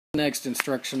Next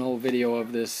instructional video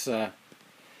of this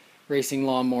racing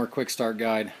lawnmower quick start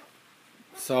guide.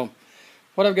 So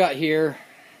what I've got here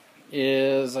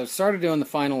is I've started doing the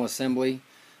final assembly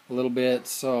a little bit,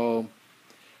 so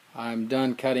I'm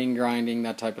done cutting, grinding,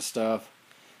 that type of stuff.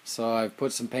 So I've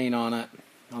put some paint on it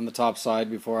on the top side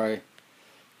before I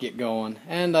get going,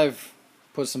 and I've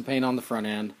put some paint on the front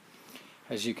end,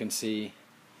 as you can see.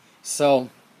 So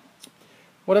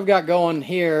what I've got going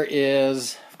here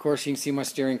is, of course, you can see my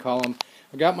steering column.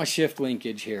 I've got my shift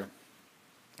linkage here.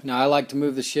 Now I like to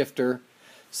move the shifter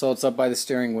so it's up by the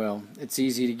steering wheel. It's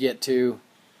easy to get to.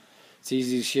 It's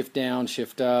easy to shift down,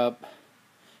 shift up.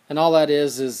 And all that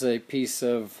is a piece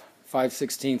of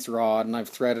 5/16 rod, and I've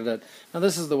threaded it. Now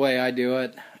this is the way I do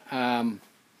it.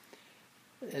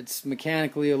 It's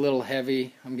mechanically a little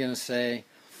heavy, I'm going to say.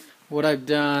 What I've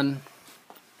done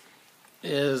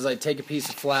is I take a piece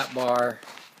of flat bar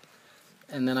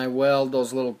and then I weld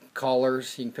those little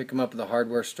collars. You can pick them up at the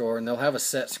hardware store, and they'll have a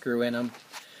set screw in them.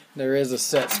 There is a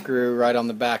set screw right on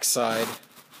the back side,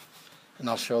 and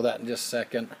I'll show that in just a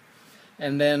second.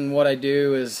 And then what I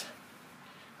do is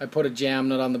I put a jam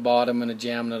nut on the bottom and a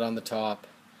jam nut on the top,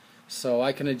 so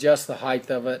I can adjust the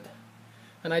height of it.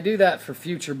 And I do that for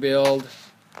future build.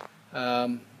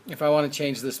 If I want to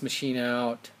change this machine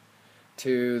out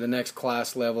to the next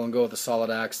class level and go with a solid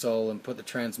axle and put the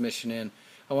transmission in,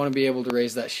 I want to be able to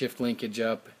raise that shift linkage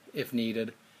up if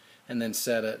needed and then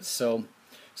set it. So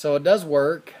it does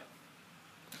work.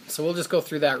 So we'll just go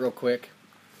through that real quick.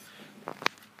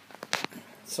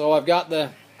 So I've got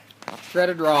the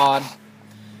threaded rod,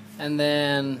 and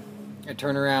then I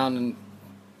turn around and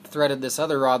threaded this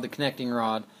other rod, the connecting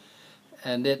rod,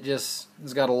 and it's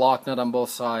got a lock nut on both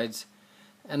sides.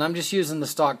 And I'm just using the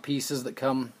stock pieces that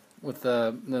come with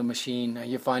the machine.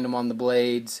 You find them on the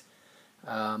blades,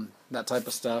 that type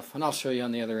of stuff, and I'll show you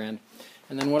on the other end.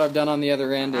 And then what I've done on the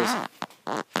other end is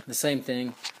the same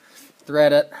thing.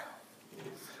 Thread it,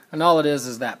 and all it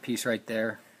is that piece right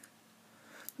there.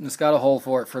 And it's got a hole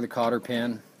for it for the cotter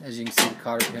pin, as you can see, the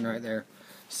cotter pin right there.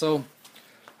 So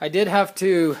I did have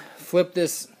to flip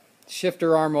this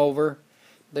shifter arm over.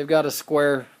 They've got a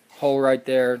square hole right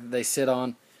there they sit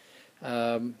on,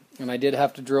 and I did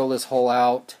have to drill this hole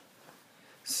out.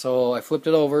 So I flipped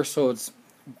it over so it's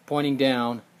pointing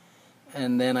down,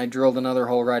 and then I drilled another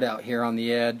hole right out here on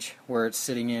the edge where it's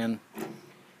sitting in,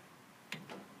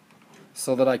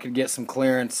 so that I could get some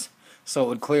clearance so it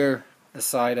would clear the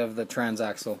side of the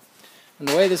transaxle. And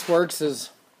the way this works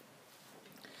is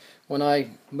when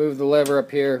I move the lever up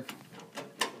here,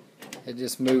 it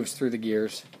just moves through the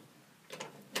gears.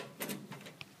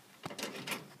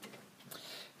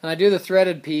 And I do the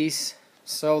threaded piece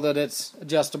so that it's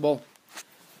adjustable.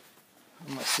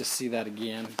 Let's just see that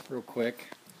again real quick,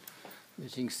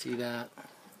 as you can see that.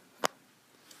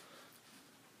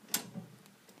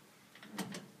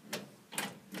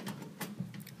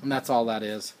 And that's all that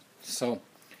is. So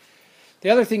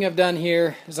the other thing I've done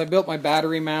here is I built my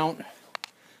battery mount.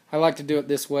 I like to do it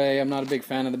this way. I'm not a big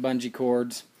fan of the bungee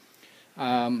cords.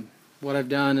 What I've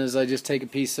done is I just take a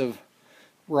piece of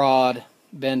rod,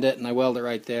 bend it, and I weld it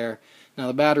right there. Now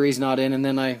the battery's not in, and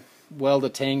then I weld a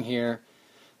tang here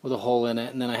with a hole in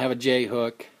it, and then I have a J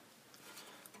hook,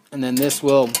 and then this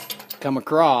will come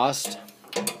across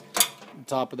the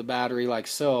top of the battery like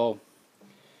so,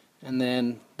 and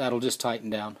then that'll just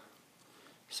tighten down.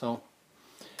 So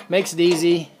makes it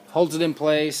easy, holds it in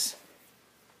place.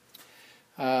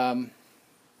 Yeah,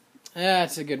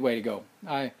 it's a good way to go.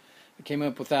 I came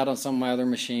up with that on some of my other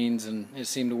machines, and it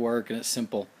seemed to work, and it's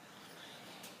simple.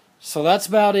 So that's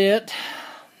about it.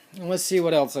 And let's see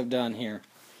what else I've done here.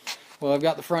 Well, I've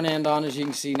got the front end on, as you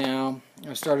can see now.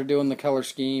 I started doing the color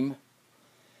scheme,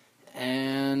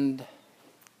 and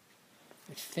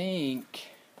I think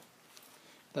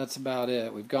that's about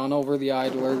it. We've gone over the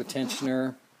idler, the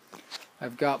tensioner.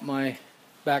 I've got my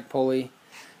back pulley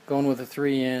going with a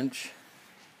 3-inch,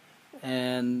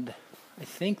 and I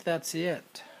think that's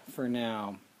it for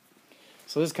now.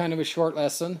 So this is kind of a short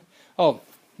lesson. Oh,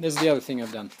 this is the other thing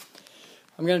I've done.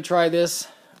 I'm going to try this.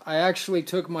 I actually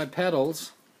took my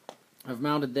pedals, I've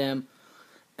mounted them,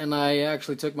 and I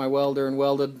actually took my welder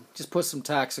and just put some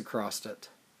tacks across it.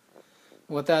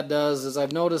 What that does is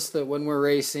I've noticed that when we're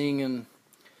racing, and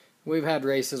we've had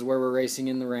races where we're racing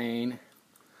in the rain,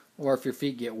 or if your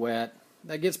feet get wet,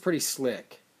 that gets pretty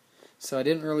slick. So I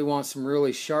didn't really want some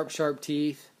really sharp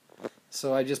teeth,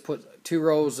 so I just put 2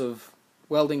 rows of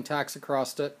welding tacks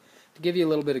across it to give you a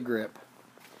little bit of grip.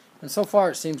 And so far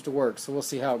it seems to work, so we'll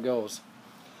see how it goes.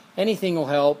 Anything will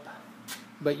help,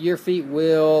 but your feet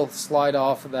will slide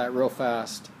off of that real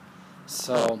fast.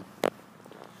 So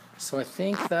So I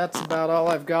think that's about all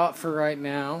I've got for right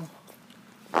now.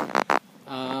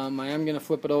 I am going to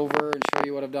flip it over and show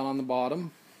you what I've done on the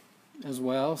bottom as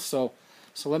well. So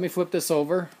let me flip this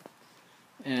over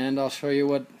and I'll show you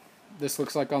what this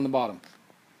looks like on the bottom.